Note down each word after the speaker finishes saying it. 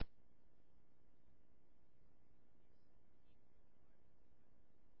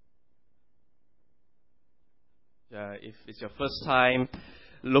If it's your first time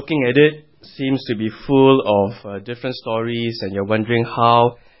looking at it, seems to be full of different stories and you're wondering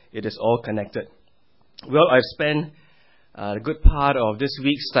how it is all connected. Well, I've spent a good part of this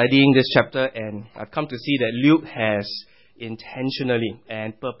week studying this chapter, and I've come to see that Luke has intentionally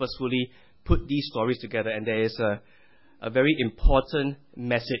and purposefully put these stories together, and there is a very important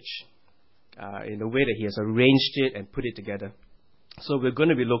message in the way that he has arranged it and put it together. So we're going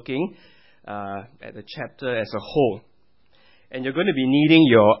to be looking at the chapter as a whole. And you're going to be needing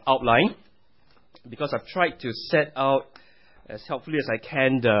your outline, because I've tried to set out as helpfully as I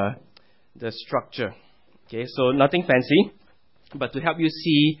can the structure. Okay, so nothing fancy, but to help you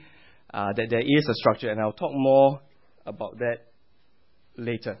see that there is a structure, and I'll talk more about that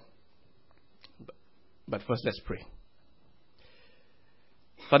later. But first, let's pray.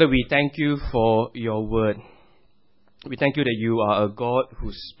 Father, we thank you for your word. We thank you that you are a God who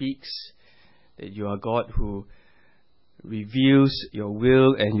speaks, that you are a God who reveals your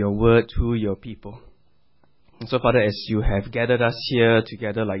will and your word to your people. And so, Father, as you have gathered us here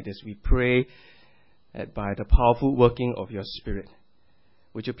together like this, we pray that by the powerful working of your Spirit,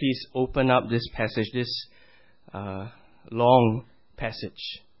 would you please open up this passage, this long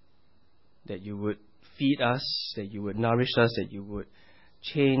passage, that you would feed us, that you would nourish us, that you would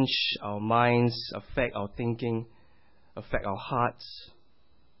change our minds, affect our thinking, affect our hearts,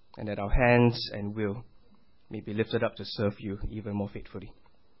 and that our hands and will may be lifted up to serve you even more faithfully.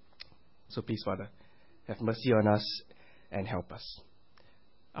 So please, Father, have mercy on us and help us.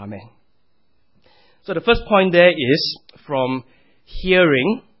 Amen. So the first point there is from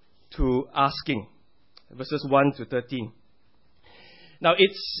hearing to asking, verses 1 to 13. Now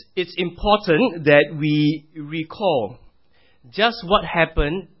it's important that we recall just what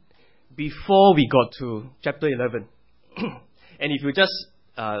happened before we got to chapter 11. And if you just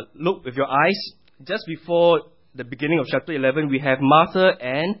look with your eyes, just before the beginning of chapter 11, we have Martha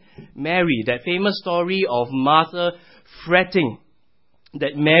and Mary. That famous story of Martha fretting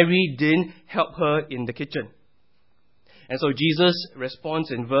that Mary didn't help her in the kitchen. And so Jesus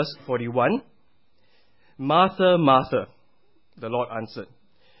responds in verse 41, "Martha, Martha," the Lord answered,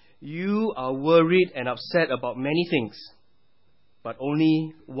 "you are worried and upset about many things, but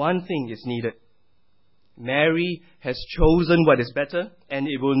only one thing is needed. Mary has chosen what is better, and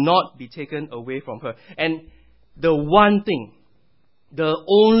it will not be taken away from her." And the one thing, the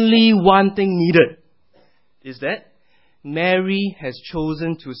only one thing needed is that Mary has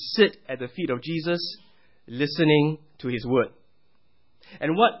chosen to sit at the feet of Jesus, listening to his word.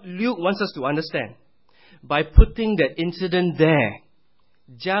 And what Luke wants us to understand, by putting that incident there,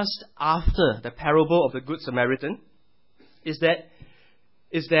 just after the parable of the Good Samaritan, is that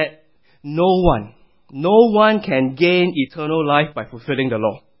no one can gain eternal life by fulfilling the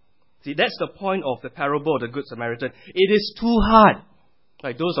law. See, that's the point of the parable of the Good Samaritan. It is too hard.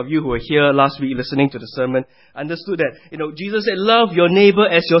 Like those of you who were here last week listening to the sermon understood that, Jesus said, love your neighbor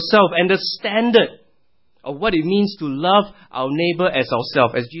as yourself. And the standard of what it means to love our neighbor as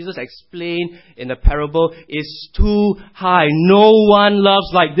ourselves, as Jesus explained in the parable, is too high. No one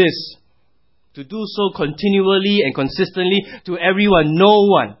loves like this. To do so continually and consistently to everyone, no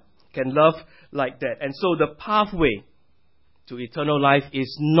one can love like that. And so the pathway to eternal life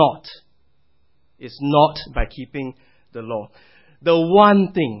is not by keeping the law. The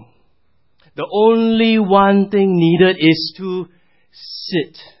one thing, the only one thing needed is to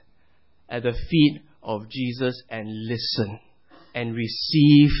sit at the feet of Jesus and listen and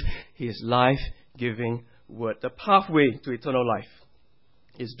receive his life-giving word. The pathway to eternal life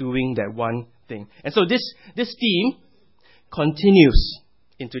is doing that one thing. And so this theme continues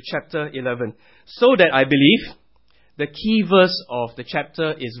into chapter 11, so that I believe the key verse of the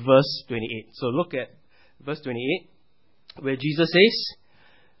chapter is verse 28. So look at verse 28, where Jesus says,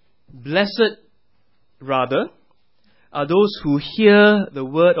 "Blessed, rather, are those who hear the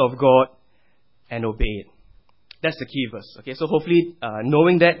word of God and obey it." That's the key verse. Okay, so hopefully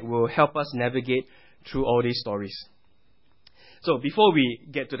knowing that will help us navigate through all these stories. So before we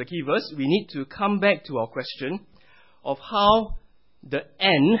get to the key verse, we need to come back to our question of how the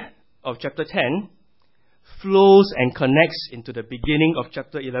end of chapter 10 flows and connects into the beginning of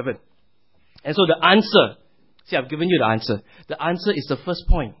chapter 11. And so the answer, see, I've given you the answer. The answer is the first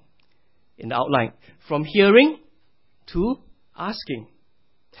point in the outline. From hearing to asking.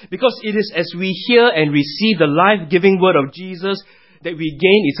 Because it is as we hear and receive the life-giving word of Jesus that we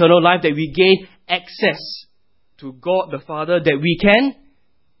gain eternal life, that we gain access to God the Father, that we can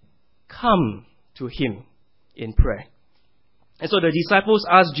come to him in prayer. And so the disciples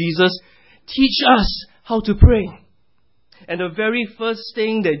asked Jesus, "Teach us how to pray." And the very first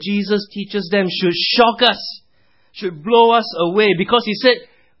thing that Jesus teaches them should shock us. should blow us away, because He said,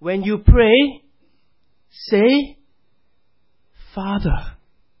 when you pray, say, Father.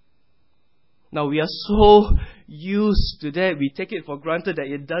 Now we are so used to that, we take it for granted that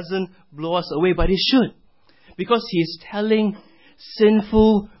it doesn't blow us away, but it should. Because He is telling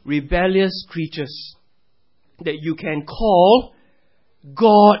sinful, rebellious creatures that you can call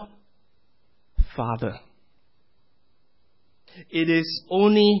God Father. It is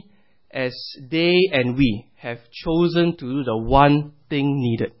only as they and we have chosen to do the one thing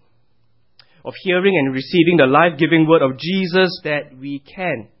needed, of hearing and receiving the life-giving word of Jesus, that we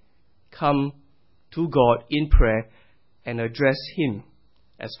can come to God in prayer and address Him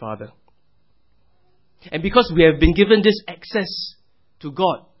as Father. And because we have been given this access to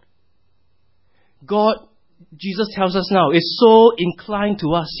God, Jesus tells us now, is so inclined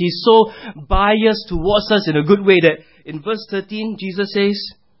to us. He's so biased towards us in a good way that in verse 13, Jesus says,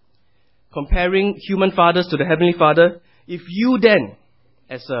 comparing human fathers to the Heavenly Father, if you then,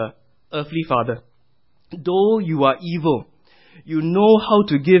 as a earthly father, though you are evil, you know how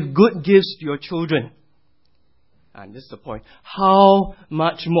to give good gifts to your children. And this is the point. How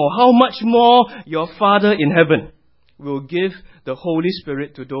much more your Father in heaven will give the Holy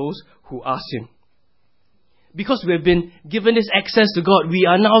Spirit to those who ask Him. Because we have been given this access to God, we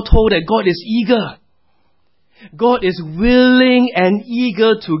are now told that God is eager. God is willing and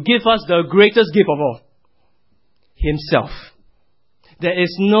eager to give us the greatest gift of all, Himself. There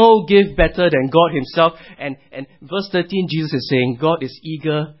is no gift better than God Himself. And verse 13, Jesus is saying, God is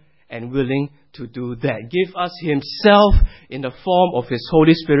eager and willing to do that. Give us Himself in the form of His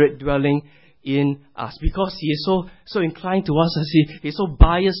Holy Spirit dwelling in us. Because He is so inclined to us, He is so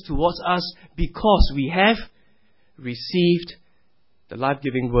biased towards us, because we have received the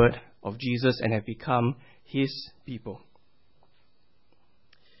life-giving word of Jesus and have become His people.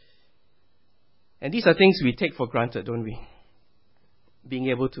 And these are things we take for granted, don't we? Being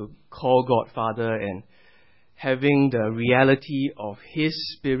able to call God Father and having the reality of His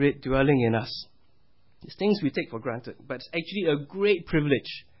Spirit dwelling in us. These things we take for granted, but it's actually a great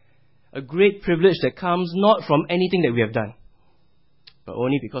privilege. A great privilege that comes not from anything that we have done, but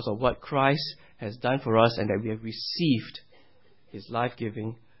only because of what Christ has done for us and that we have received His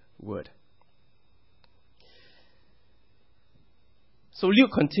life-giving word. So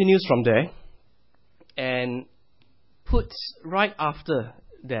Luke continues from there and puts right after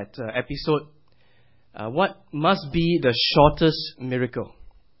that episode what must be the shortest miracle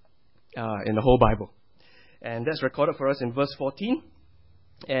in the whole Bible. And that's recorded for us in verse 14.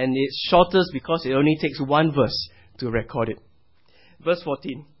 And it's shortest because it only takes one verse to record it. Verse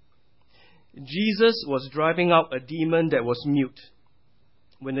 14. Jesus was driving out a demon that was mute.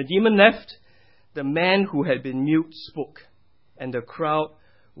 When the demon left, the man who had been mute spoke, and the crowd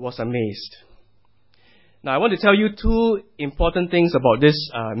was amazed. Now, I want to tell you two important things about this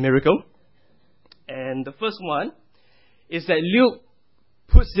miracle. And the first one is that Luke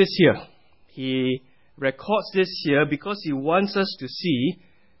puts this here. He records this here because he wants us to see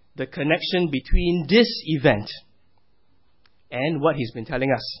the connection between this event and what he's been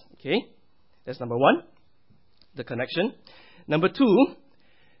telling us. Okay? That's number one, the connection. Number two,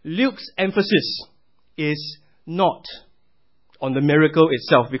 Luke's emphasis is not on the miracle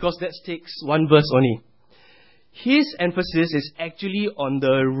itself, because that takes one verse only. His emphasis is actually on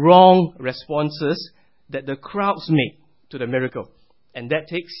the wrong responses that the crowds made to the miracle. And that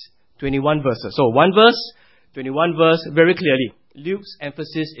takes 21 verses. So one verse, 21 verse, very clearly. Luke's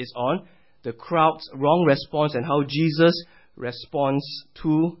emphasis is on the crowd's wrong response and how Jesus responds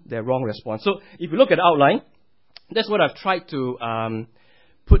to their wrong response. So if you look at the outline, that's what I've tried to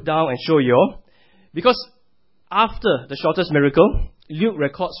put down and show you all. Because after the shortest miracle, Luke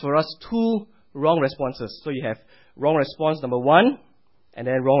records for us two wrong responses. So you have wrong response number one, and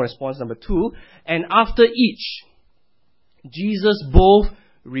then wrong response number two. And after each, Jesus both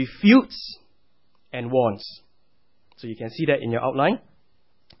refutes and warns. So you can see that in your outline.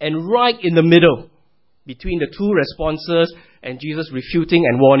 And right in the middle, between the two responses and Jesus refuting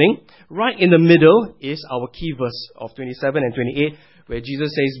and warning, right in the middle is our key verse of 27 and 28, where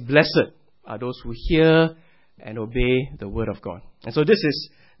Jesus says, "Blessed are those who hear and obey the word of God." And so this is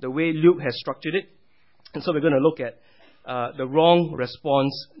the way Luke has structured it. And so we're going to look at the wrong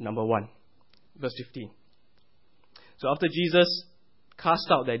response number one, verse 15. So after Jesus cast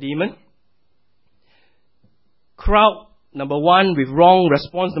out that demon, crowd number one with wrong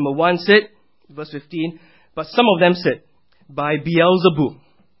response number one said, verse 15, but some of them said, "By Beelzebub."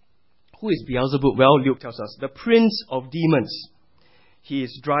 Who is Beelzebub? Well, Luke tells us, the prince of demons. He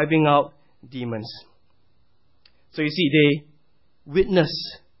is driving out demons. So you see, they witness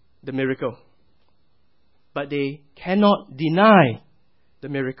the miracle. but they cannot deny the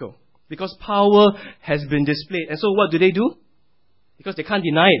miracle because power has been displayed. And so what do? Because they can't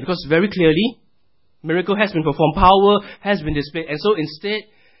deny it, because very clearly, miracle has been performed, power has been displayed. And so instead,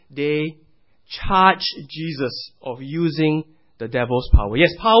 they charge Jesus of using the devil's power. Yes,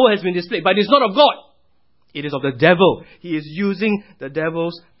 power has been displayed, but it's not of God. It is of the devil. He is using the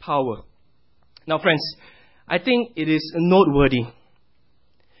devil's power. Now, friends, I think it is noteworthy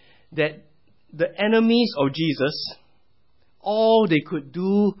that the enemies of Jesus, all they could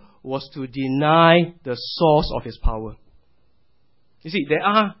do was to deny the source of his power. You see, there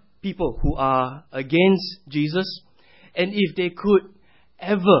are people who are against Jesus, and if they could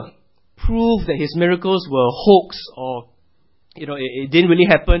ever prove that his miracles were a hoax or, it didn't really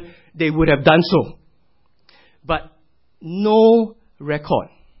happen, they would have done so. But no record.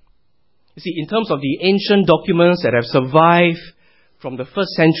 You see, in terms of the ancient documents that have survived from the first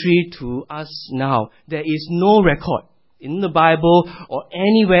century to us now, there is no record in the Bible or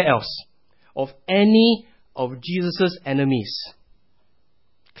anywhere else of any of Jesus' enemies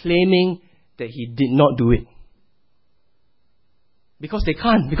claiming that he did not do it. Because they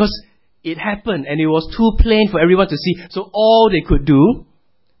can't, because it happened and it was too plain for everyone to see. So all they could do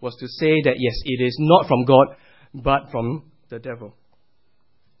was to say that yes, it is not from God, but from the devil.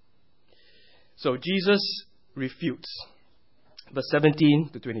 So Jesus refutes. Verse 17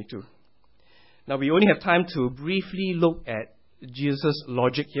 to 22. Now we only have time to briefly look at Jesus'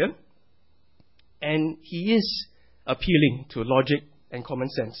 logic here. And he is appealing to logic and common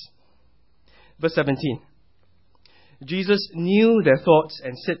sense. Verse 17. Jesus knew their thoughts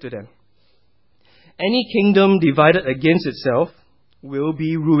and said to them, "Any kingdom divided against itself will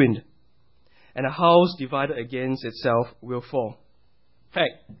be ruined, and a house divided against itself will fall."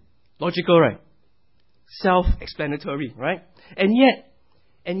 Fact. Logical, right? Self-explanatory, right? And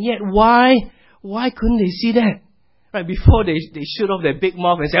yet, why couldn't they see that? Right, before they shoot off their big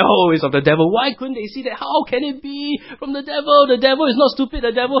mouth and say, "Oh, it's of the devil." Why couldn't they see that? How can it be from the devil? The devil is not stupid.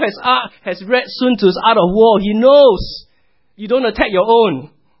 The devil has read Sun Tzu's Art of War. He knows you don't attack your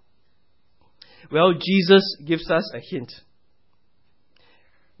own. Well, Jesus gives us a hint.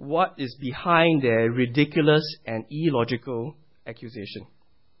 What is behind their ridiculous and illogical accusation?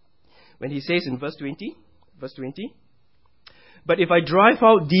 When he says in verse 20, "But if I drive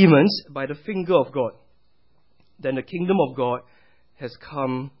out demons by the finger of God, then the kingdom of God has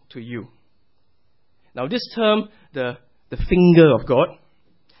come to you." Now this term, the finger of God,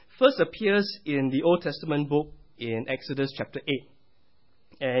 first appears in the Old Testament book in Exodus chapter 8.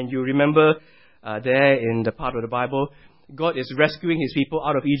 And you remember there in the part of the Bible, God is rescuing his people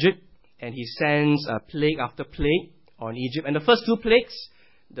out of Egypt, and he sends plague after plague on Egypt. And the first two plagues,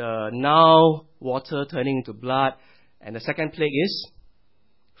 the Nile water turning into blood, and the second plague is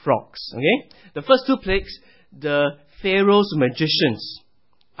frogs. Okay? The first two plagues, the Pharaoh's magicians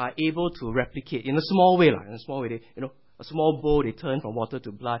are able to replicate in a small way. In a small way, a small bowl, they turn from water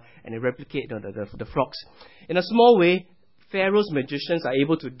to blood, and they replicate the frogs. In a small way, Pharaoh's magicians are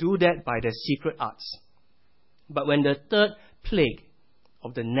able to do that by their secret arts. But when the third plague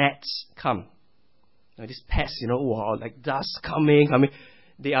of the gnats come, these pests, like dust coming,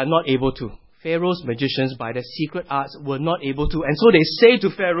 they are not able to. Pharaoh's magicians, by their secret arts, were not able to. And so they say to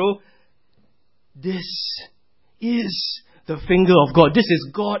Pharaoh, "This is the finger of God. This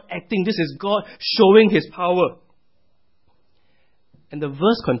is God acting. This is God showing his power." And the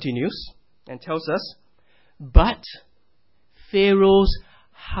verse continues and tells us, "But Pharaoh's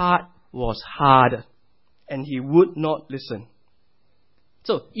heart was hard, and he would not listen."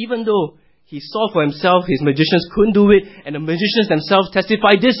 So even though he saw for himself his magicians couldn't do it, and the magicians themselves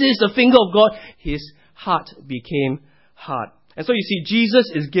testified, "This is the finger of God," his heart became hard. And so you see,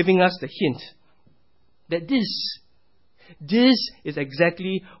 Jesus is giving us the hint that this is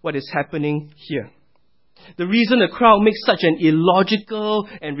exactly what is happening here. The reason the crowd makes such an illogical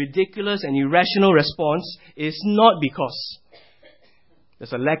and ridiculous and irrational response is not because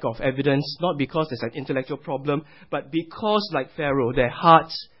there's a lack of evidence, not because there's an intellectual problem, but because, like Pharaoh, their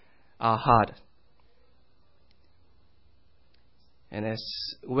hearts are hard. And as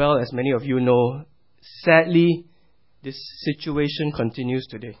well as many of you know, sadly, this situation continues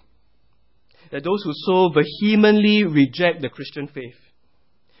today. That those who so vehemently reject the Christian faith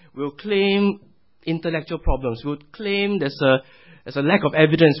will claim intellectual problems, will claim there's a lack of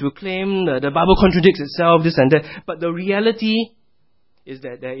evidence, will claim the Bible contradicts itself, this and that. But the reality is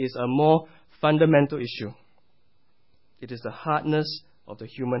that there is a more fundamental issue. It is the hardness of the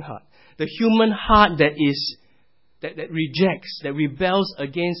human heart. The human heart that rejects, that rebels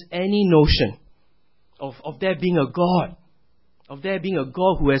against any notion of there being a God, of there being a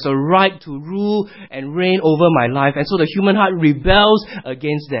God who has a right to rule and reign over my life. And so the human heart rebels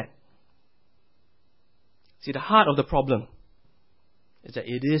against that. See, the heart of the problem is that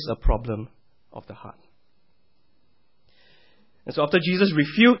it is a problem of the heart. And so after Jesus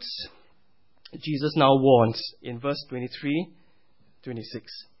refutes, Jesus now warns in verse 23,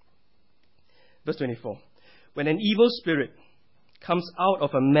 26. Verse 24. When an evil spirit comes out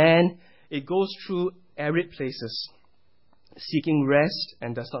of a man, it goes through arid places, seeking rest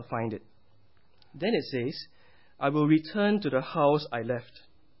and does not find it. Then it says, I will return to the house I left.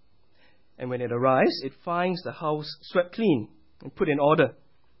 And when it arrives, it finds the house swept clean and put in order.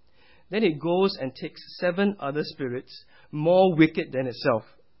 Then it goes and takes 7 other spirits, more wicked than itself,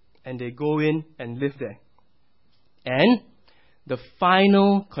 and they go in and live there. And the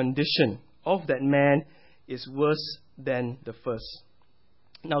final condition of that man is worse than the first.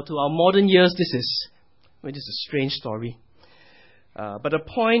 Now, to our modern ears, this is a strange story. But the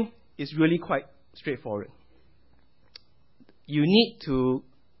point is really quite straightforward. You need to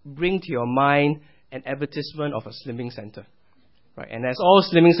bring to your mind an advertisement of a slimming center. Right? And as all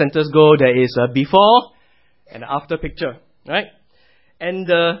slimming centers go, there is a before and after picture. Right? And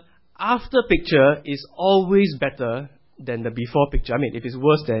the after picture is always better than the before picture. I mean, if it's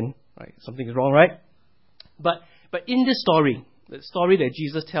worse, then right, something is wrong, right? But in this story, the story that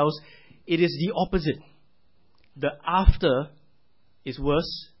Jesus tells, it is the opposite. The after is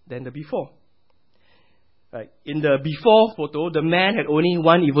worse than the before. Right? In the before photo, the man had only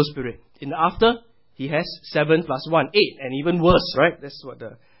 1 evil spirit. In the after, he has 7 plus 1, 8, and even worse, right? That's what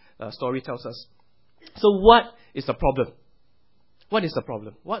the story tells us. So what is the problem? What is the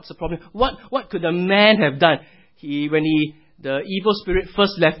problem? What's the problem? What could the man have done? When the evil spirit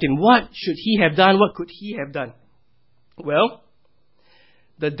first left him, what should he have done? What could he have done? Well,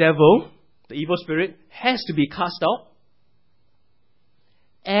 the devil, the evil spirit, has to be cast out.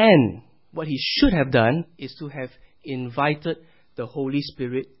 And what he should have done is to have invited the Holy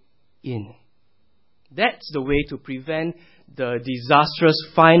Spirit in. That's the way to prevent the disastrous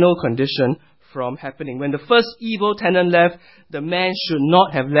final condition from happening. When the first evil tenant left, the man should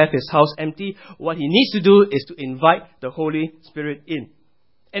not have left his house empty. What he needs to do is to invite the Holy Spirit in.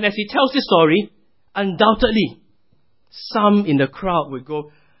 And as he tells this story, undoubtedly, some in the crowd would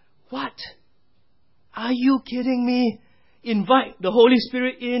go, what? Are you kidding me? Invite the Holy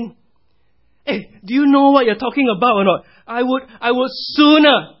Spirit in? Hey, do you know what you're talking about or not? I would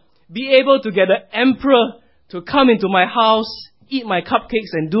sooner be able to get an emperor to come into my house, eat my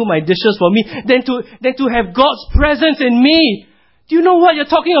cupcakes and do my dishes for me, than to have God's presence in me. Do you know what you're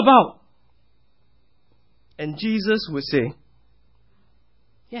talking about? And Jesus would say,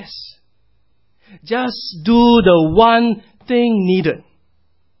 yes, just do the one thing needed.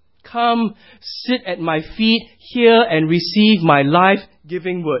 Come, sit at my feet here and receive my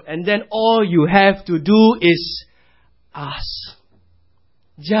life-giving word. And then all you have to do is ask.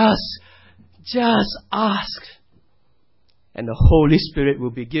 Just ask. And the Holy Spirit will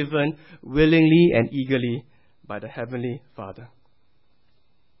be given willingly and eagerly by the Heavenly Father.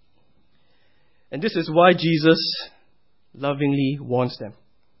 And this is why Jesus lovingly warns them.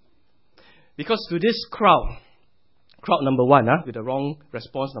 Because to this crowd number 1, with the wrong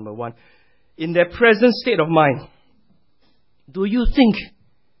response, number 1, in their present state of mind, do you think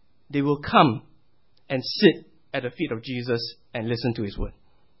they will come and sit at the feet of Jesus and listen to His word?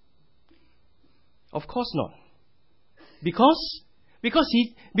 Of course not. Because they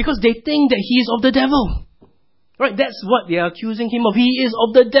think that He is of the devil. Right? That's what they are accusing Him of. He is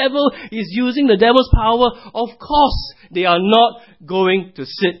of the devil. He is using the devil's power. Of course, they are not going to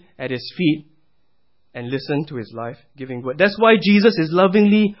sit at His feet and listen to His life-giving word. That's why Jesus is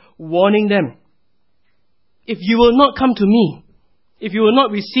lovingly warning them. If you will not come to me, if you will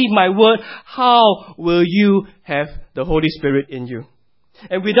not receive my word, how will you have the Holy Spirit in you?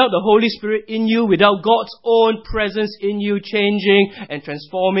 And without the Holy Spirit in you, without God's own presence in you, changing and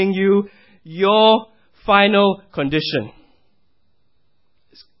transforming you, your final condition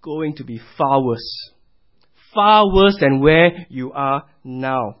is going to be far worse than where you are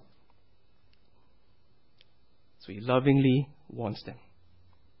now. So He lovingly warns them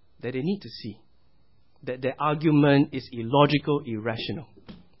that they need to see that their argument is illogical, irrational.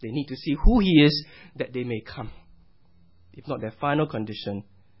 They need to see who He is that they may come. If not, their final condition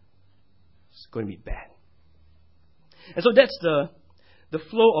is going to be bad. And so that's the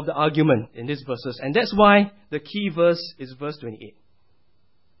flow of the argument in these verses. And that's why the key verse is verse 28.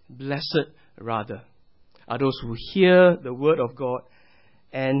 Blessed, rather, are those who hear the word of God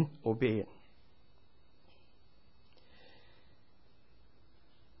and obey it.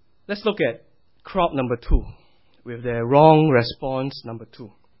 Let's look at crowd number 2. with their wrong response number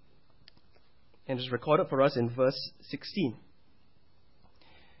 2. And it's recorded for us in verse 16.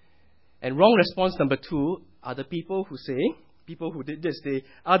 And wrong response number 2 are the people who did this.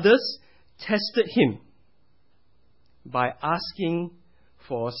 Others tested him by asking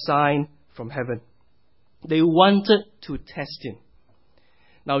for a sign from heaven. They wanted to test him.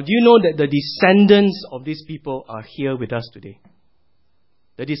 Now, do you know that the descendants of these people are here with us today?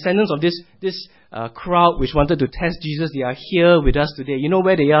 The descendants of this crowd which wanted to test Jesus, they are here with us today. You know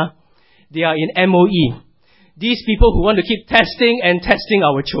where they are? They are in MOE. These people who want to keep testing and testing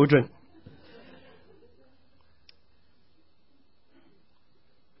our children.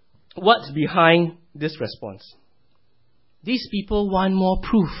 What's behind this response? These people want more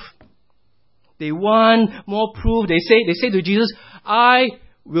proof. They want more proof. They say to Jesus, I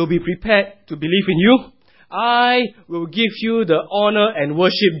will be prepared to believe in you. I will give you the honor and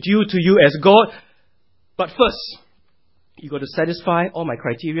worship due to you as God. But first, you got to satisfy all my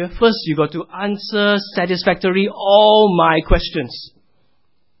criteria. First, you got to answer satisfactorily all my questions.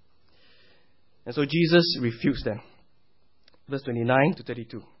 And so Jesus refutes them. Verse 29 to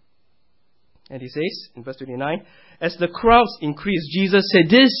 32. And he says, in verse 29, as the crowds increased, Jesus said,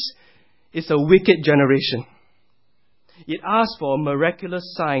 this is a wicked generation. It asks for a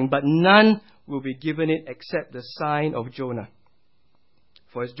miraculous sign, but none will be given it except the sign of Jonah.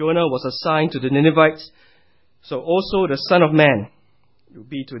 For as Jonah was a sign to the Ninevites, so also the Son of Man will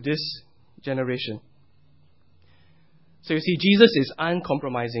be to this generation. So you see, Jesus is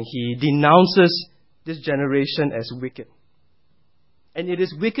uncompromising. He denounces this generation as wicked. And it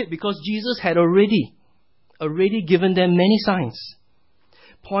is wicked because Jesus had already given them many signs,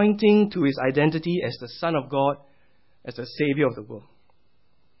 pointing to his identity as the Son of God, as the Savior of the world.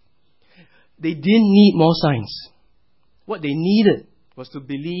 They didn't need more signs. What they needed was to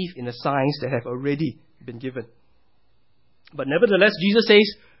believe in the signs that have already been given. But nevertheless, Jesus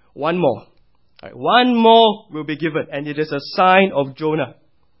says, one more. Right, one more will be given, and it is a sign of Jonah.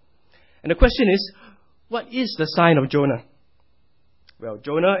 And the question is, what is the sign of Jonah? Well,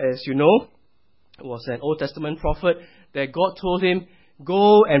 Jonah, as you know, was an Old Testament prophet that God told him,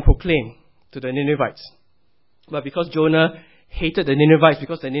 go and proclaim to the Ninevites. But because Jonah hated the Ninevites,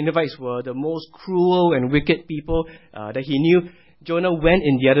 because the Ninevites were the most cruel and wicked people that he knew, Jonah went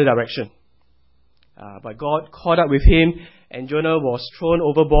in the other direction. But God caught up with him, and Jonah was thrown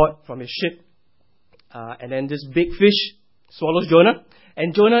overboard from his ship. And then this big fish swallows Jonah.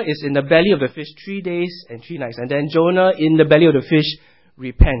 And Jonah is in the belly of the fish 3 days and 3 nights. And then Jonah in the belly of the fish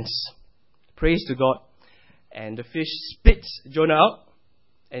repents. Prays to God. And the fish spits Jonah out.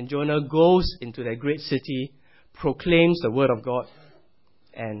 And Jonah goes into that great city, proclaims the word of God.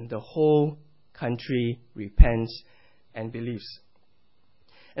 And the whole country repents and believes.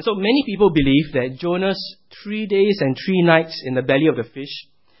 And so many people believe that Jonah's 3 days and 3 nights in the belly of the fish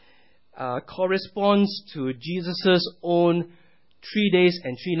corresponds to Jesus' own 3 days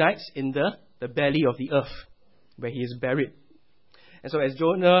and 3 nights in the belly of the earth, where he is buried. And so as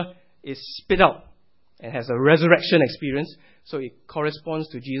Jonah is spit out and has a resurrection experience, so it corresponds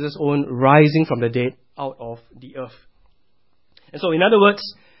to Jesus' own rising from the dead out of the earth. And so in other words,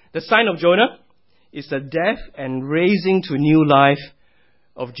 the sign of Jonah is the death and raising to new life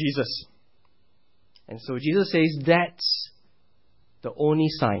of Jesus. And so Jesus says that's the only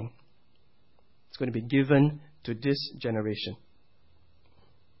sign that's going to be given to this generation.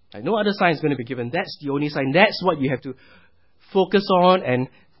 And no other sign is going to be given. That's the only sign. That's what you have to focus on and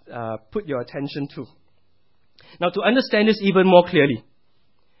put your attention to. Now, to understand this even more clearly,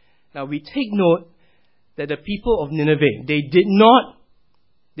 now we take note that the people of Nineveh, they did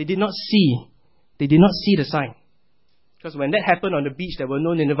not see the sign. Because when that happened on the beach, there were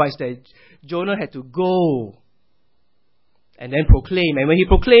no Ninevites there. Jonah had to go and then proclaim. And when he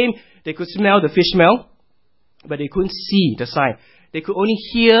proclaimed, they could smell the fish smell, but they couldn't see the sign. They could only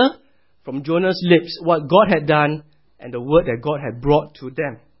hear from Jonah's lips what God had done and the word that God had brought to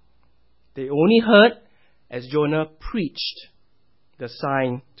them. They only heard as Jonah preached the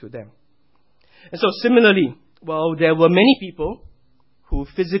sign to them. And so similarly, while there were many people who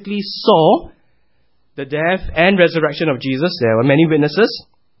physically saw the death and resurrection of Jesus, there were many witnesses,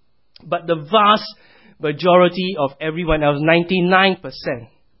 but the vast majority of everyone else, 99%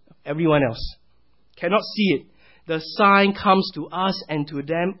 of everyone else, cannot see it. The sign comes to us and to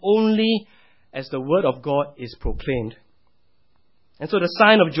them only as the word of God is proclaimed. And so the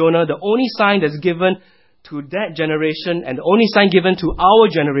sign of Jonah, the only sign that's given to that generation and the only sign given to our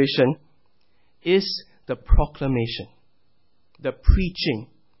generation is the proclamation, the preaching,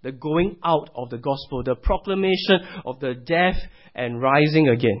 the going out of the gospel, the proclamation of the death and rising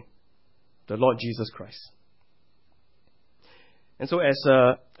again, the Lord Jesus Christ. And so as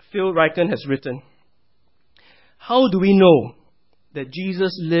Phil Ryken has written, how do we know that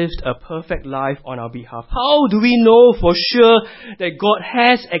Jesus lived a perfect life on our behalf? How do we know for sure that God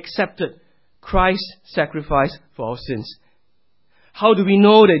has accepted Christ's sacrifice for our sins? How do we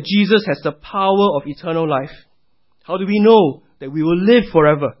know that Jesus has the power of eternal life? How do we know that we will live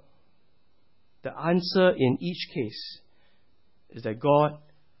forever? The answer in each case is that God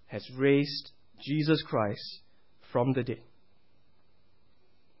has raised Jesus Christ from the dead.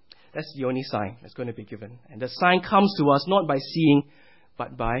 That's the only sign that's going to be given. And the sign comes to us not by seeing,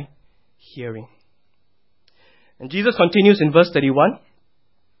 but by hearing. And Jesus continues in verse 31.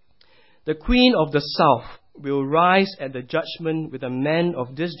 The queen of the south will rise at the judgment with the men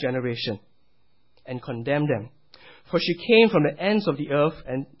of this generation and condemn them. For she came from the ends of the earth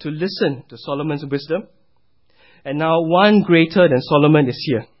and to listen to Solomon's wisdom. And now one greater than Solomon is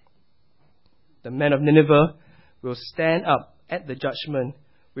here. The men of Nineveh will stand up at the judgment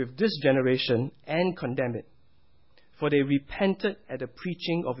with this generation and condemn it. For they repented at the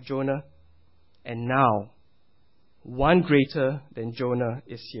preaching of Jonah, and now one greater than Jonah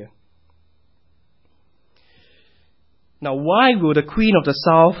is here. Now why will the queen of the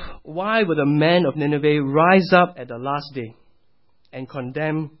south, why will the men of Nineveh rise up at the last day and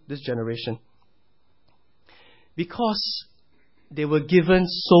condemn this generation? Because they were given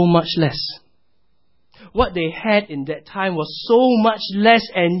so much less. What they had in that time was so much less,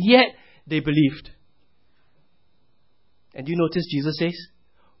 and yet they believed. And do you notice Jesus says,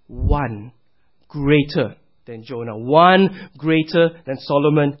 one greater than Jonah, one greater than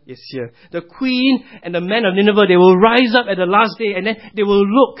Solomon is here. The queen and the men of Nineveh, they will rise up at the last day, and then they will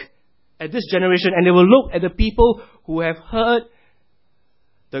look at this generation, and they will look at the people who have heard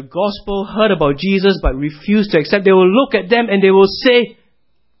the gospel, heard about Jesus, but refused to accept. They will look at them and they will say,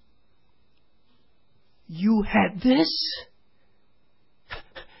 you had this?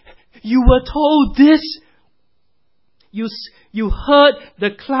 You were told this? You heard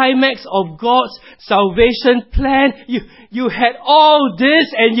the climax of God's salvation plan? You had all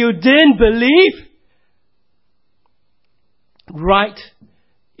this and you didn't believe? Right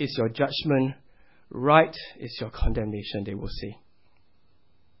is your judgment. Right is your condemnation, they will say.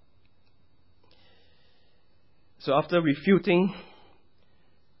 So after refuting,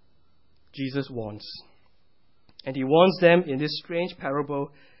 Jesus warns. And he warns them in this strange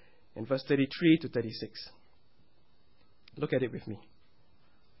parable in verse 33 to 36. Look at it with me.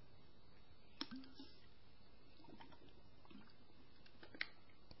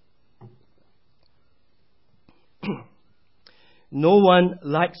 No one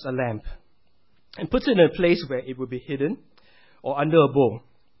lights a lamp and puts it in a place where it will be hidden or under a bowl.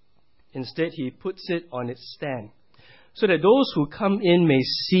 Instead, he puts it on its stand so that those who come in may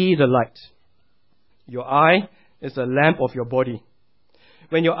see the light. Your eye is the lamp of your body.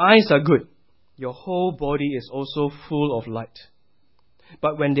 When your eyes are good, your whole body is also full of light.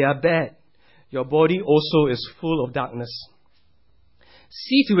 But when they are bad, your body also is full of darkness.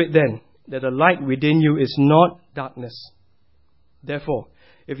 See to it then that the light within you is not darkness. Therefore,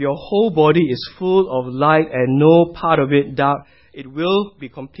 if your whole body is full of light and no part of it dark, it will be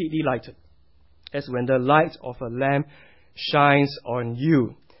completely lighted, as when the light of a lamp shines on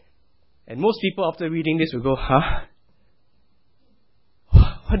you. And most people after reading this will go, huh?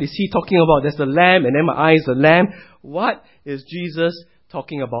 What is he talking about? There's the lamp and then my eye is the lamp. What is Jesus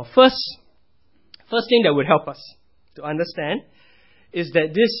talking about? First thing that would help us to understand is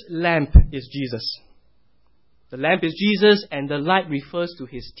that this lamp is Jesus. The lamp is Jesus and the light refers to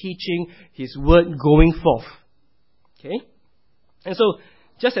his teaching, his word going forth. Okay? And so,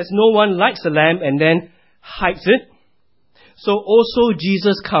 just as no one lights a lamp and then hides it, so also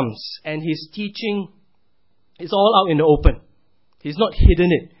Jesus comes and his teaching is all out in the open. He's not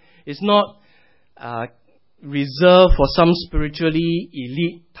hidden it. It's not reserved for some spiritually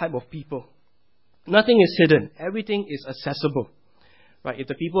elite type of people. Nothing is hidden. Everything is accessible. Right? If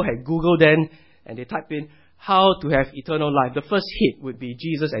the people had Google then and they type in how to have eternal life, the first hit would be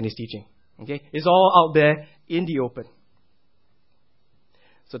Jesus and his teaching. Okay? It's all out there in the open.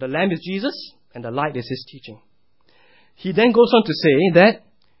 So the lamp is Jesus and the light is his teaching. He then goes on to say that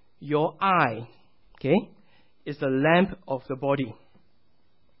your eye, okay, is the lamp of the body.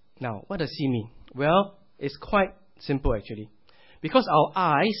 Now, what does he mean? Well, it's quite simple actually. Because our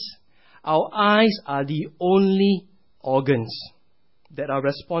eyes are the only organs that are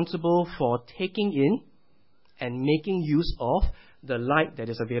responsible for taking in and making use of the light that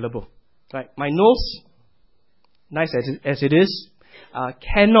is available. Right? My nose, nice as it is,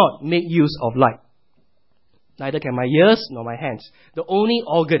 cannot make use of light. Neither can my ears nor my hands. The only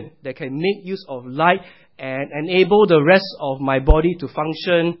organ that can make use of light and enable the rest of my body to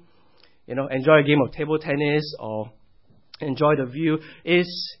function, enjoy a game of table tennis or enjoy the view,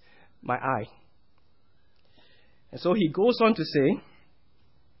 is my eye. And so he goes on to say,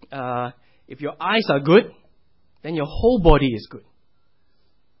 if your eyes are good, then your whole body is good.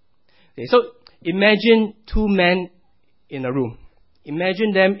 Okay, so imagine two men in a room.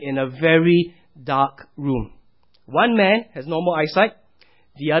 Imagine them in a very dark room. One man has normal eyesight,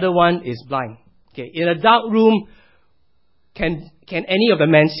 the other one is blind. Okay, in a dark room, can any of the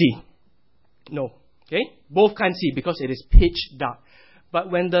men see? No. Okay, both can't see because it is pitch dark.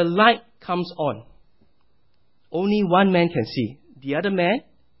 But when the light comes on, only one man can see. The other man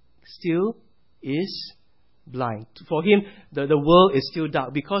still is blind. For him, the world is still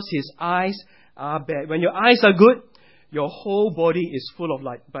dark because his eyes are bad. When your eyes are good, your whole body is full of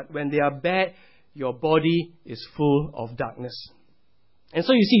light. But when they are bad, your body is full of darkness. And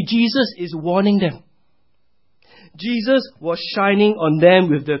so you see, Jesus is warning them. Jesus was shining on them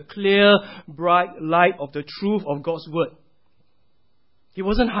with the clear, bright light of the truth of God's word. He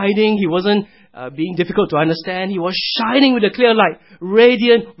wasn't hiding. He wasn't being difficult to understand. He was shining with a clear light,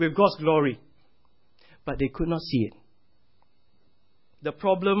 radiant with God's glory. But they could not see it. The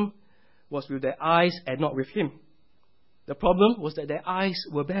problem was with their eyes and not with Him. The problem was that their eyes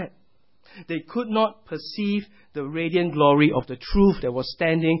were bad. They could not perceive the radiant glory of the truth that was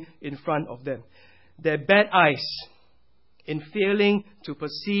standing in front of them. Their bad eyes, in failing to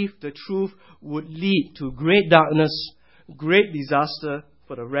perceive the truth, would lead to great darkness, great disaster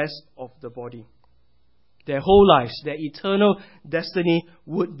for the rest of the body. Their whole lives, their eternal destiny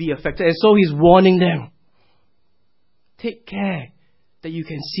would be affected. And so He's warning them. Take care that you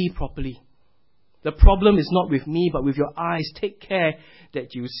can see properly. The problem is not with me, but with your eyes. Take care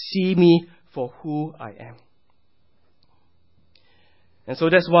that you see me for who I am. And so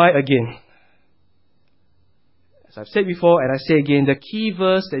that's why, again, as I've said before and I say again, the key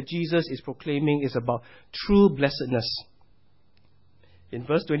verse that Jesus is proclaiming is about true blessedness. In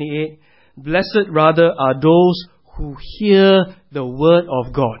verse 28, blessed rather are those who hear the word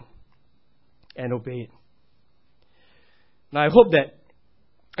of God and obey it. Now I hope that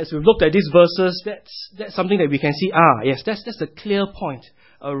as we've looked at these verses, that's something that we can see. Yes, that's a clear point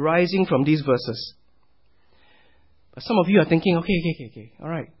arising from these verses. But some of you are thinking, okay, all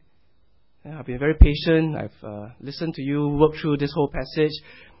right. I've been very patient. I've listened to you work through this whole passage.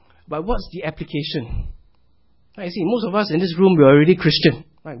 But what's the application? I see, most of us in this room, we're already Christian.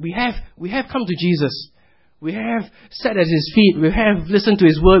 Right? We have come to Jesus. We have sat at His feet. We have listened to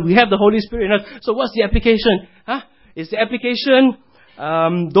His word. We have the Holy Spirit in us. So what's the application? Is the application,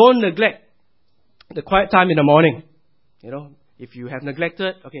 don't neglect the quiet time in the morning. If you have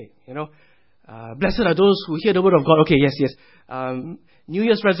neglected, blessed are those who hear the word of God. Okay, yes. New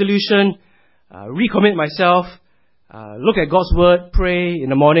Year's resolution, recommit myself, look at God's word, pray in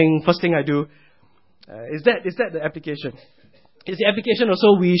the morning, first thing I do. Is that the application? Is the application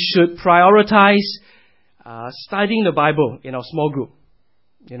also we should prioritize studying the Bible in our small group?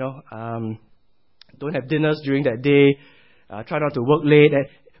 Don't have dinners during that day. Try not to work late.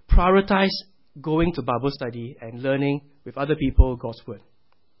 Prioritize going to Bible study and learning with other people God's word.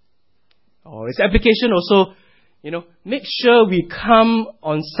 Or its application also, make sure we come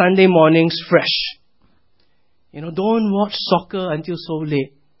on Sunday mornings fresh. Don't watch soccer until so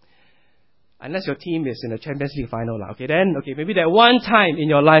late. Unless your team is in the Champions League final. Maybe that one time in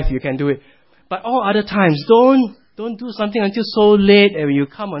your life you can do it. But all other times, don't do something until so late, and when you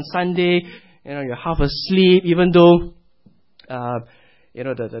come on Sunday, you're half asleep, even though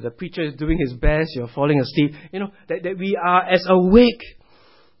the preacher is doing his best, you're falling asleep. That we are as awake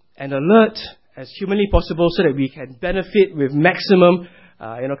and alert as humanly possible so that we can benefit with maximum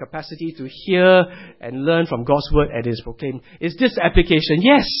capacity to hear and learn from God's word as it is proclaimed. Is this the application?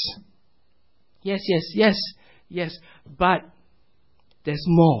 Yes. Yes. But there's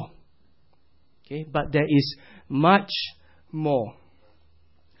more. Okay? But there is much more.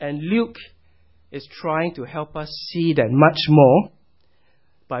 And Luke is trying to help us see that much more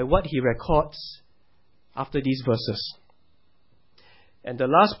by what he records after these verses. And the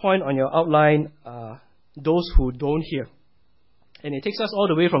last point on your outline are those who don't hear. And it takes us all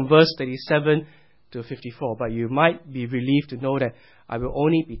the way from verse 37 to 54. But you might be relieved to know that I will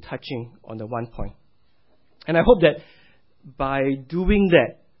only be touching on the one point. And I hope that by doing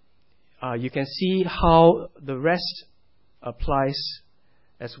that, you can see how the rest applies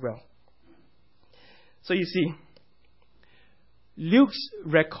as well. So you see, Luke's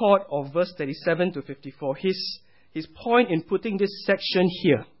record of verse 37 to 54, his point in putting this section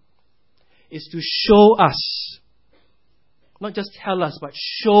here is to show us, not just tell us, but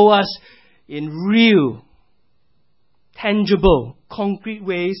show us in real, tangible, concrete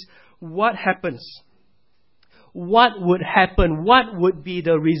ways, what happens? What would happen? What would be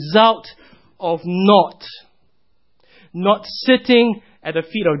the result of not sitting at the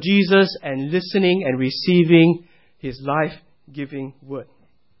feet of Jesus and listening and receiving His life-giving word?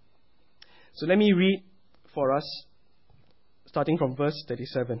 So let me read for us, starting from verse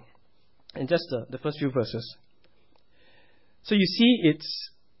 37, and just the first few verses. So you see,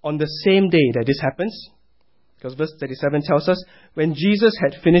 it's on the same day that this happens, because verse 37 tells us, when Jesus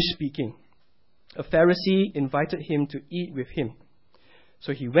had finished speaking, a Pharisee invited him to eat with him.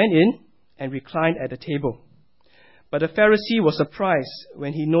 So he went in and reclined at the table. But the Pharisee was surprised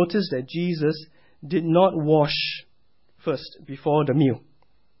when he noticed that Jesus did not wash first before the meal.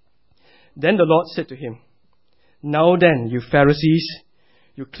 Then the Lord said to him, "Now then, you Pharisees,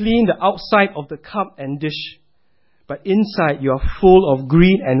 you clean the outside of the cup and dish, but inside you are full of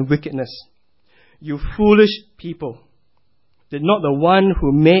greed and wickedness. You foolish people, did not the one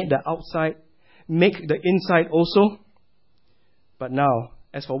who made the outside make the inside also? But now,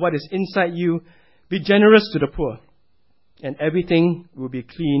 as for what is inside you, be generous to the poor, and everything will be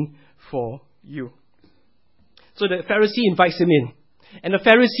clean for you." So the Pharisee invites him in. And the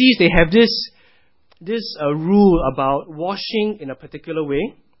Pharisees, they have this rule about washing in a particular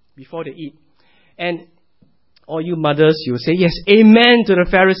way before they eat. And all you mothers, you will say, yes, amen to the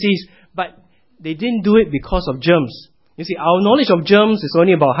Pharisees. But they didn't do it because of germs. You see, our knowledge of germs is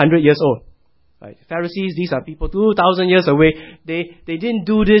only about 100 years old. Right? Pharisees, these are people 2,000 years away. They didn't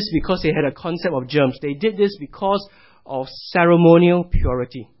do this because they had a concept of germs. They did this because of ceremonial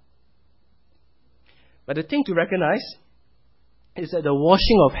purity. But the thing to recognize is that the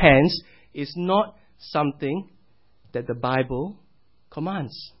washing of hands is not something that the Bible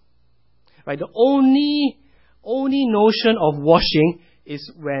commands. Right? The only notion of washing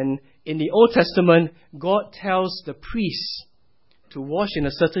is when in the Old Testament God tells the priests to wash in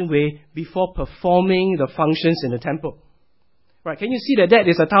a certain way before performing the functions in the temple. Right? Can you see that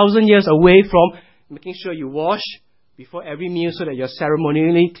is 1,000 years away from making sure you wash before every meal so that you're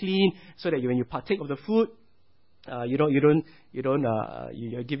ceremonially clean, so that when you partake of the food, you're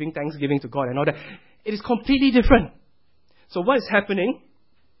giving thanksgiving to God and all that. It is completely different. So what is happening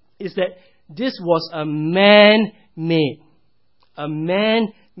is that this was a man-made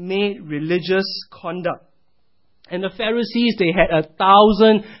religious conduct. And the Pharisees, they had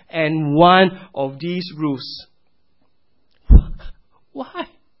 1,001 of these rules. Why?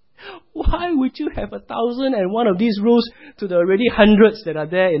 Why would you have 1,001 of these rules to the already hundreds that are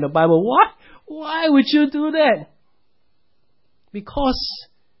there in the Bible? Why would you do that? Because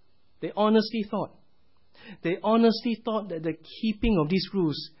they honestly thought that the keeping of these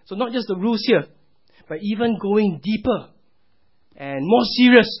rules, so not just the rules here, but even going deeper and more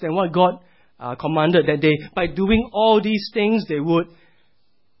serious than what God commanded, that by doing all these things, they would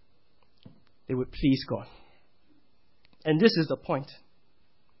please God. And this is the point.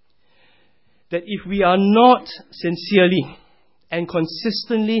 That if we are not sincerely and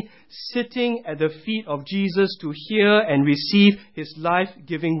consistently sitting at the feet of Jesus to hear and receive His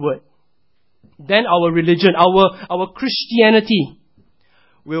life-giving word, then our religion, our Christianity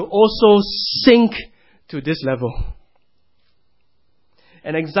will also sink to this level.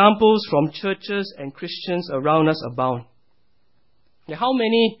 And examples from churches and Christians around us abound. Now, how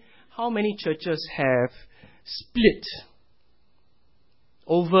many churches have split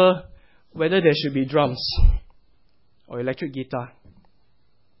over whether there should be drums or electric guitar?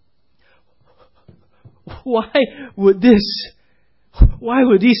 Why would these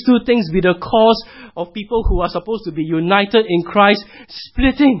two things be the cause of people who are supposed to be united in Christ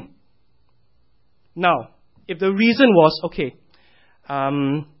splitting? Now, if the reason was, okay,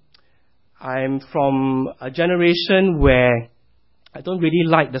 I'm from a generation where I don't really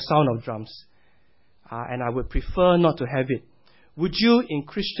like the sound of drums, and I would prefer not to have it. Would you, in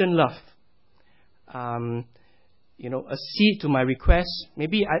Christian love, accede to my request?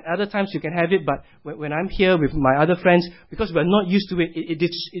 Maybe at other times you can have it, but when I'm here with my other friends, because we're not used to it, it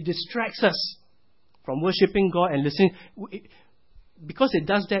distracts us from worshiping God and listening. Because it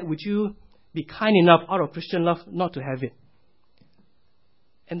does that, would you be kind enough out of Christian love not to have it?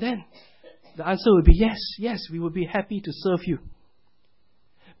 And then the answer would be yes, we would be happy to serve you.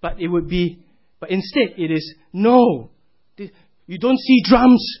 But instead it is no. You don't see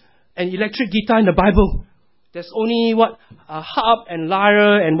drums and electric guitar in the Bible. There's only a harp and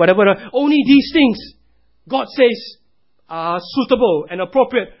lyre and whatever. Only these things God says are suitable and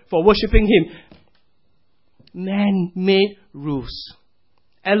appropriate for worshipping Him. Man-made rules,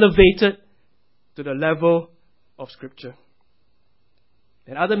 elevated to the level of Scripture.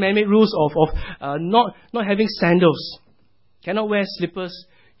 And other man-made rules of not having sandals Cannot wear slippers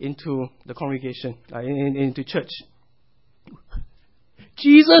into the congregation, into church.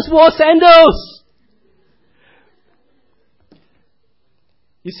 Jesus wore sandals!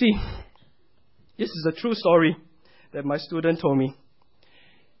 You see, this is a true story that my student told me.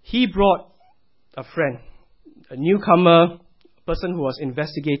 He brought a friend, a newcomer, a person who was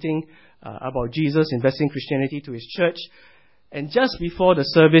investigating about Jesus, investigating Christianity, to his church. And just before the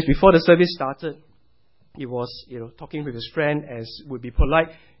service started, he was talking with his friend, as would be polite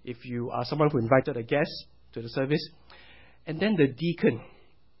if you are someone who invited a guest to the service. And then the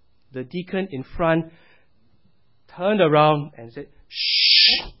deacon in front turned around and said,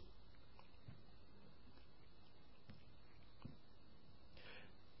 "Shh."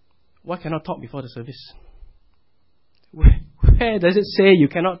 Why cannot talk before the service? Where does it say you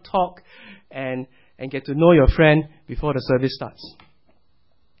cannot talk and get to know your friend before the service starts?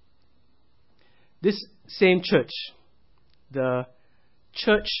 This same church, the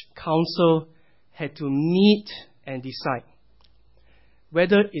church council had to meet and decide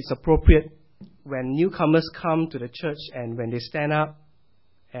whether it's appropriate when newcomers come to the church and when they stand up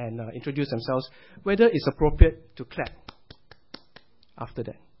and introduce themselves, whether it's appropriate to clap after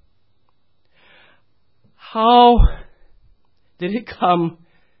that. How did it come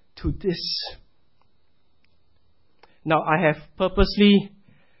to this? Now, I have purposely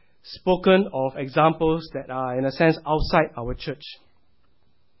spoken of examples that are, in a sense, outside our church.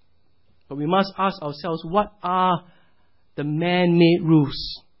 But we must ask ourselves, what are the man-made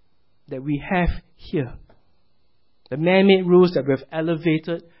rules that we have here? The man-made rules that we have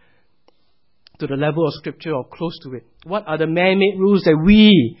elevated to the level of Scripture or close to it. What are the man-made rules that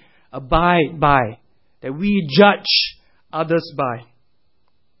we abide by, that we judge others by?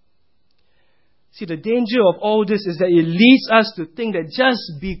 See, the danger of all this is that it leads us to think that just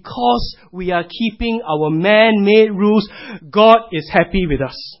because we are keeping our man-made rules, God is happy with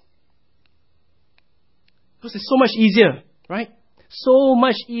us. Because it's so much easier, right? So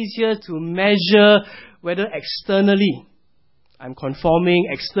much easier to measure whether externally I'm conforming,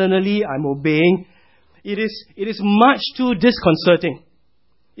 externally I'm obeying. It is much too disconcerting.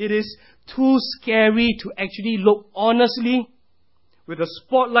 It is too scary to actually look honestly with the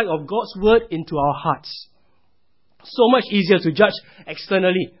spotlight of God's Word into our hearts. So much easier to judge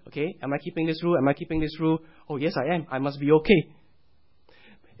externally. Okay, am I keeping this rule? Am I keeping this rule? Oh yes, I am. I must be okay.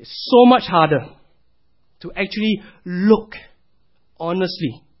 It's so much harder to actually look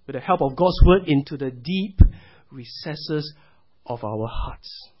honestly with the help of God's Word into the deep recesses of our hearts.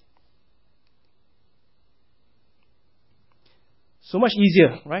 So much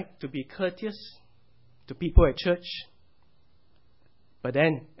easier, right, to be courteous to people at church, but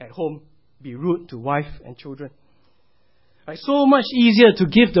then at home be rude to wife and children. Right, so much easier to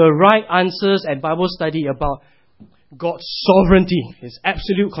give the right answers at Bible study about God's sovereignty, His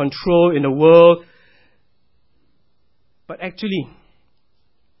absolute control in the world, but actually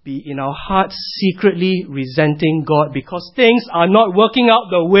be in our hearts secretly resenting God because things are not working out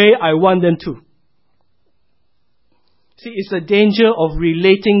the way I want them to. See, it's the danger of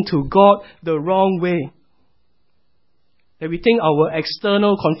relating to God the wrong way. That we think our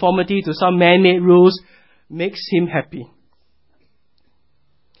external conformity to some man-made rules makes Him happy.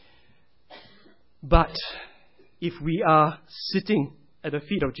 But if we are sitting at the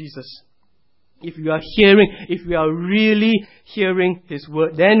feet of Jesus, if we are really hearing His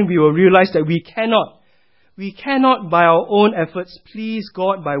Word, then we will realize that we cannot by our own efforts please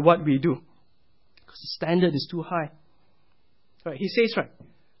God by what we do. Because the standard is too high. Right, he says, right,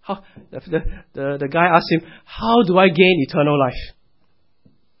 the guy asked him, how do I gain eternal life?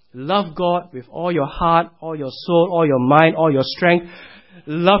 Love God with all your heart, all your soul, all your mind, all your strength.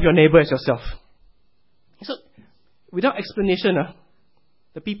 Love your neighbor as yourself. So, without explanation,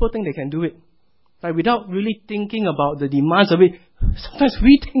 the people think they can do it. Right, without really thinking about the demands of it. Sometimes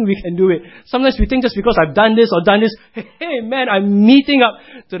we think we can do it. Sometimes we think just because I've done this or done this, hey man, I'm meeting up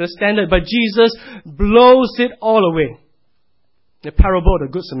to the standard. But Jesus blows it all away. The parable of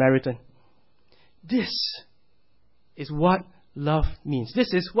the Good Samaritan. This is what love means.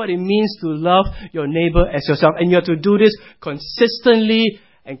 This is what it means to love your neighbor as yourself. And you have to do this consistently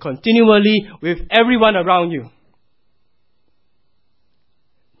and continually with everyone around you.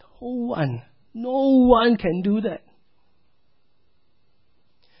 No one can do that.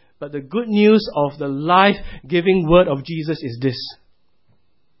 But the good news of the life-giving word of Jesus is this.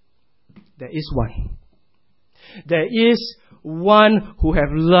 There is one. There is one who has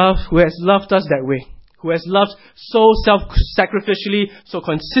loved us that way. Who has loved so self-sacrificially, so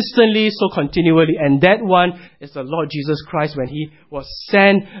consistently, so continually. And that one is the Lord Jesus Christ when He was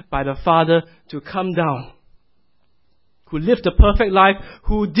sent by the Father to come down. who lived a perfect life,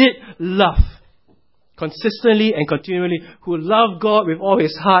 who did love consistently and continually, who loved God with all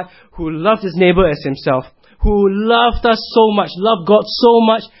his heart, who loved his neighbor as himself, who loved us so much, loved God so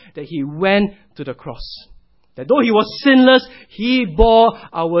much that he went to the cross. That though he was sinless, he bore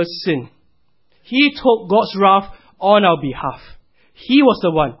our sin. He took God's wrath on our behalf. He was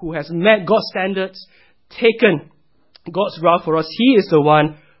the one who has met God's standards, taken God's wrath for us. He is the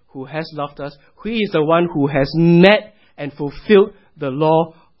one who has loved us. He is the one who has met and fulfilled the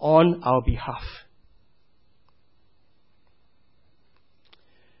law on our behalf.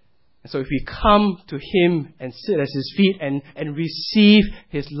 And so if we come to him and sit at his feet and receive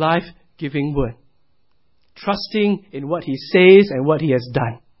his life-giving word, trusting in what he says and what he has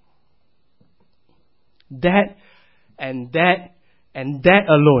done, that and that and that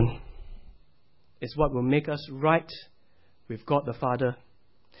alone is what will make us right with God the Father.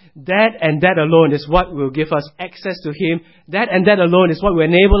 That and that alone is what will give us access to him. That and that alone is what will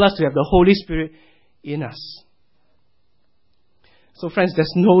enable us to have the Holy Spirit in us. So friends,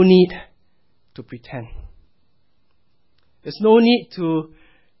 there's no need to pretend. There's no need to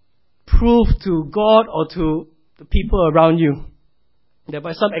prove to God or to the people around you that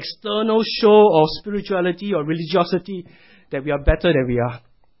by some external show of spirituality or religiosity that we are better than we are.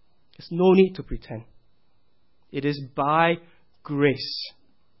 There's no need to pretend. It is by grace,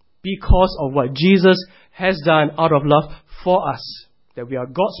 because of what Jesus has done out of love for us, that we are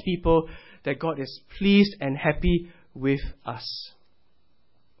God's people, that God is pleased and happy with us.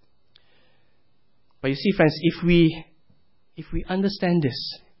 But you see, friends, if we understand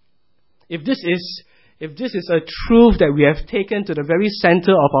this, if this is a truth that we have taken to the very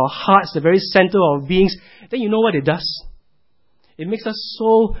center of our hearts, the very center of our beings, then you know what it does. It makes us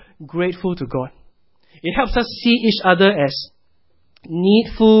so grateful to God. It helps us see each other as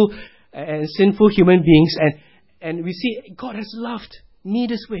needful and sinful human beings, and we see God has loved me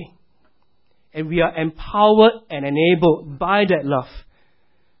this way. And we are empowered and enabled by that love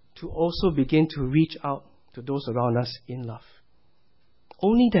to also begin to reach out to those around us in love.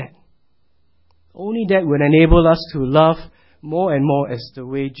 Only that will enable us to love more and more as the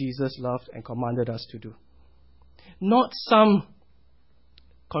way Jesus loved and commanded us to do. Not some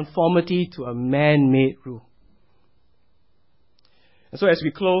conformity to a man-made rule. And so as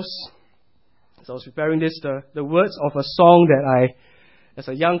we close, as I was preparing this, the words of a song that I, as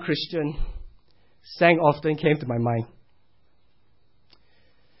a young Christian, sang often came to my mind.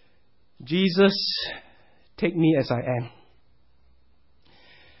 Jesus, take me as I am.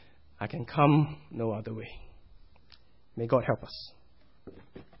 I can come no other way. May God help us.